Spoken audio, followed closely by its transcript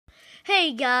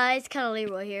Hey guys, Kinda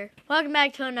Leroy here. Welcome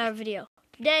back to another video.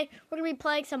 Today, we're going to be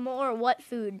playing some more What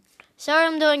Food. Sorry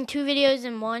I'm doing two videos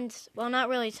in one. Well, not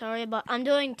really sorry, but I'm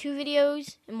doing two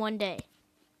videos in one day.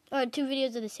 Or two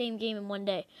videos of the same game in one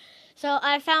day. So,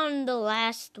 I found the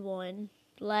last one.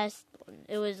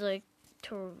 It was like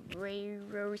Torero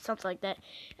or something like that.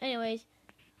 Anyways,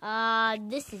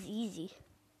 this is easy.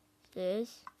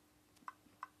 This.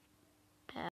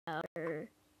 Powder.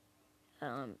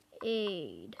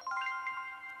 Aid.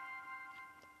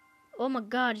 Oh my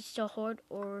god, it's so hard.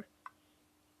 Or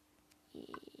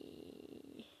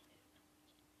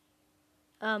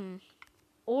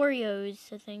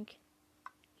Oreos, I think.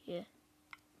 Yeah.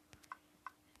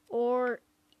 Or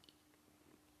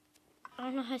I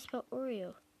don't know how to spell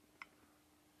Oreo.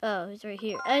 Oh, it's right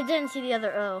here. I didn't see the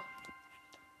other O.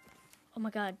 Oh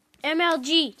my god.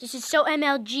 MLG. This is so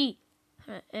MLG.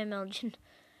 MLG.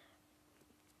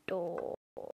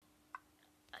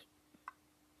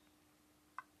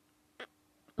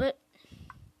 What?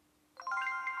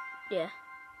 Yeah.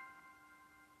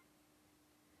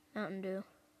 Mountain Dew.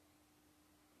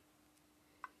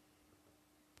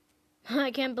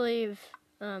 I can't believe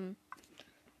there's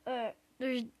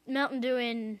Mountain Dew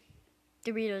and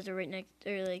Doritos are right next.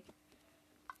 They're like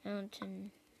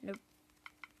Mountain. Nope.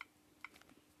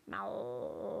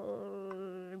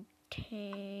 Mountain.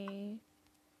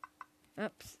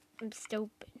 Oops, I'm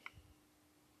stupid.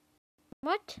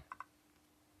 What?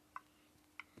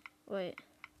 Wait.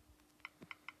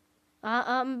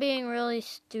 I'm being really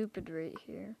stupid right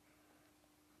here.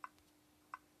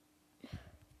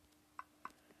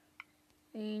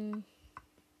 Is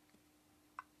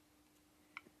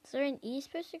there an E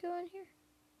supposed to go in here?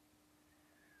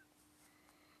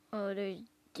 Oh, there's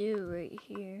Dew right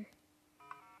here.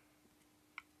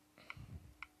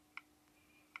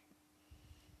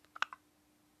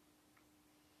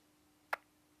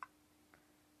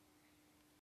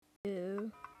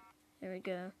 Dew. There we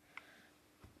go.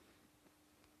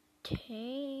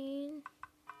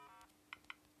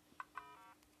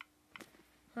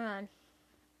 Hold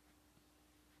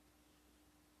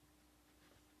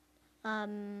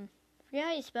on. Forget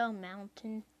how you spell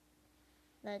mountain.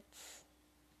 That's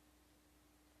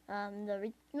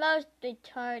the most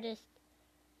retarded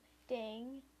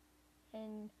thing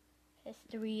in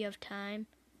history of time.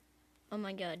 Oh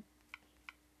my god.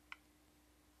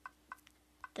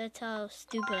 That's how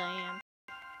stupid I am.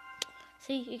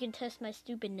 See, you can test my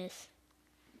stupidness.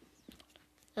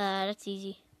 That's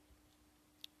easy.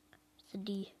 It's a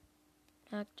D.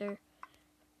 Doctor.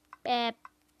 Bap.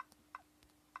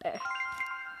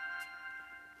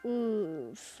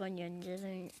 Ooh, Funyun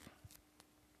doesn't.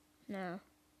 No.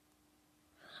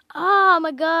 Oh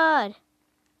my god!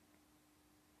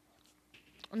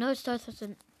 I know it starts with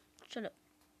an. Shut up.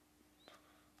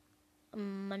 I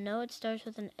know it starts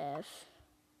with an F.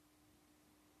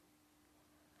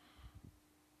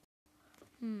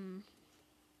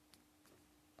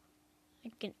 I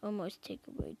can almost take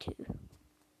away two.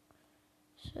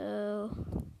 So.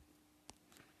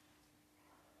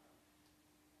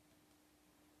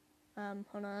 Hold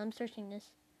on, I'm searching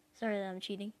this. Sorry that I'm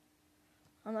cheating.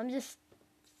 I'm just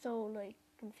so, like,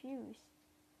 confused.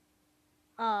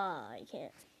 I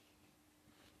can't.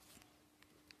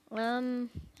 I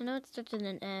know it starts with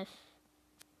an F.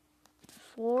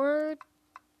 Ford.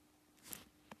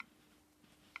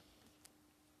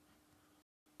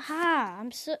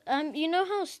 You know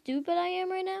how stupid I am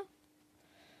right now?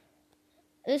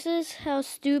 This is how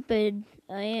stupid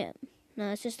I am.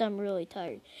 No, it's just I'm really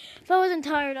tired. If I wasn't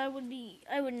tired, I would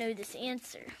know this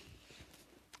answer.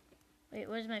 Wait,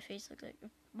 what does my face look like?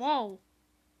 Whoa!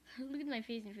 Look at my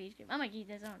face in face cream. I might keep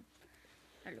this on.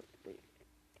 Wait.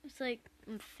 It's like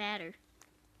I'm fatter.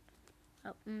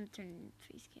 Oh, I'm gonna turn the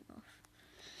face cam off.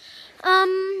 Oh,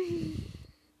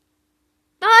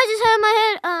 I just had in my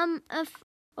head.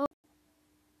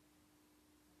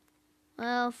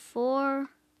 Well, 4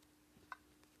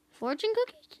 fortune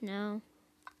cookies? No.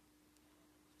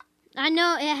 I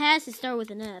know it has to start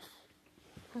with an F.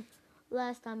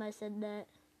 Last time I said that.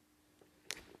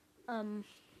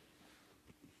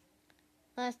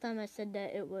 Last time I said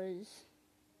that it was.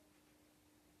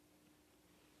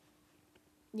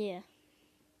 Yeah.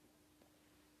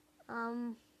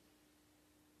 What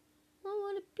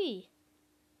would it be?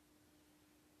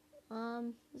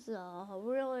 This is a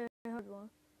really hard one.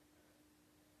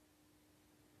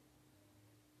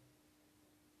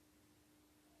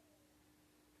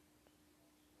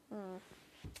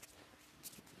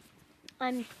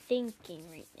 I'm thinking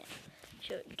right now.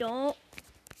 So don't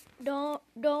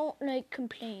like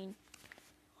complain.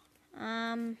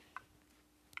 Blah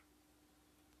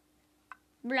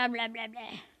blah blah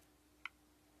blah.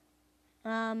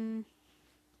 Oh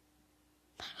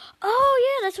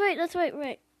yeah, that's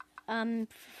right.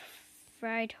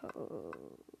 Fried toast.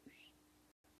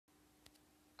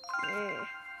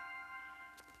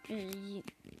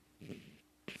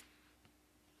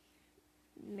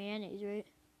 Mayonnaise, right?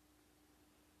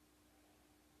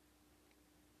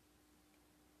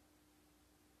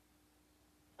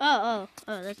 Oh,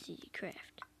 that's easy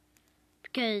craft.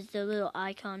 Because the little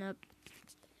icon up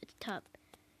at the top.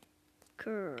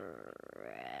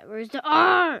 Where's the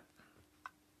R?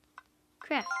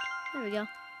 Craft. There we go.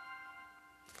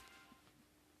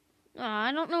 Oh,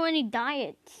 I don't know any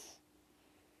diets.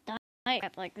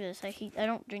 Diet like this. I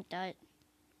don't drink diet.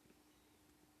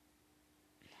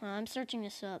 I'm searching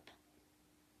this up.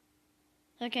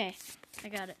 Okay, I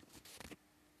got it.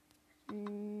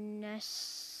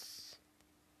 Nestea.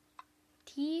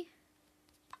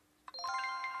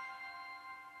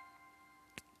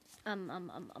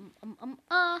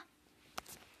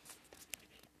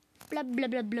 Blah blah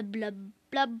blah blah blah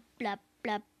blah blah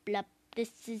blah blah.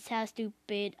 This is how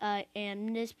stupid I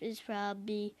am. This is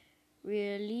probably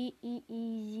really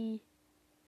easy.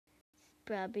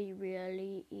 Probably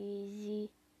really easy.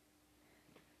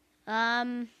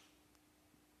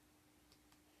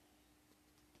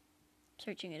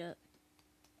 Searching it up.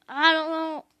 I don't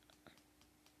know.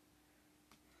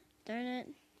 Darn it.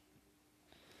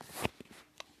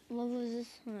 What was this?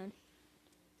 Hold on.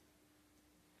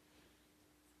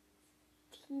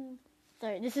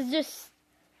 Sorry, this is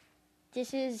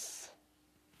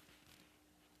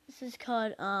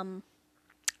called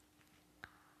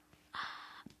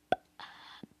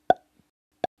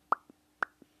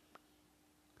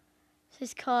this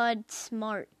is called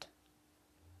Smart.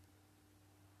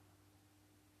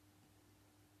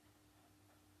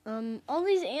 All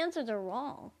these answers are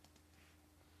wrong.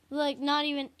 Like, not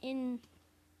even in...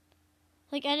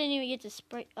 Like, I didn't even get to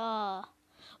spray... well,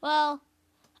 I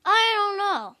don't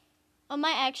know. I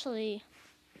might actually...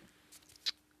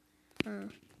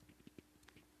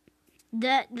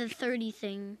 the 30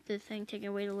 thing, the thing taking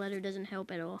away the letter doesn't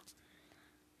help at all.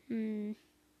 Well,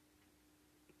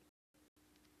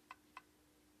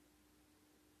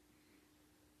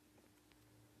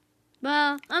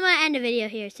 I'm going to end the video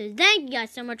here, so thank you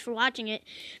guys so much for watching it.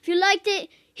 If you liked it,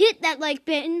 hit that like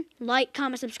button. Like,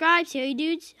 comment, subscribe. See you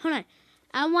dudes. Hold on.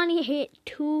 I want to hit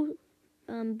 2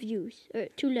 views, or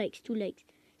 2 likes.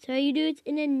 So you dudes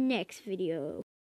in the next video.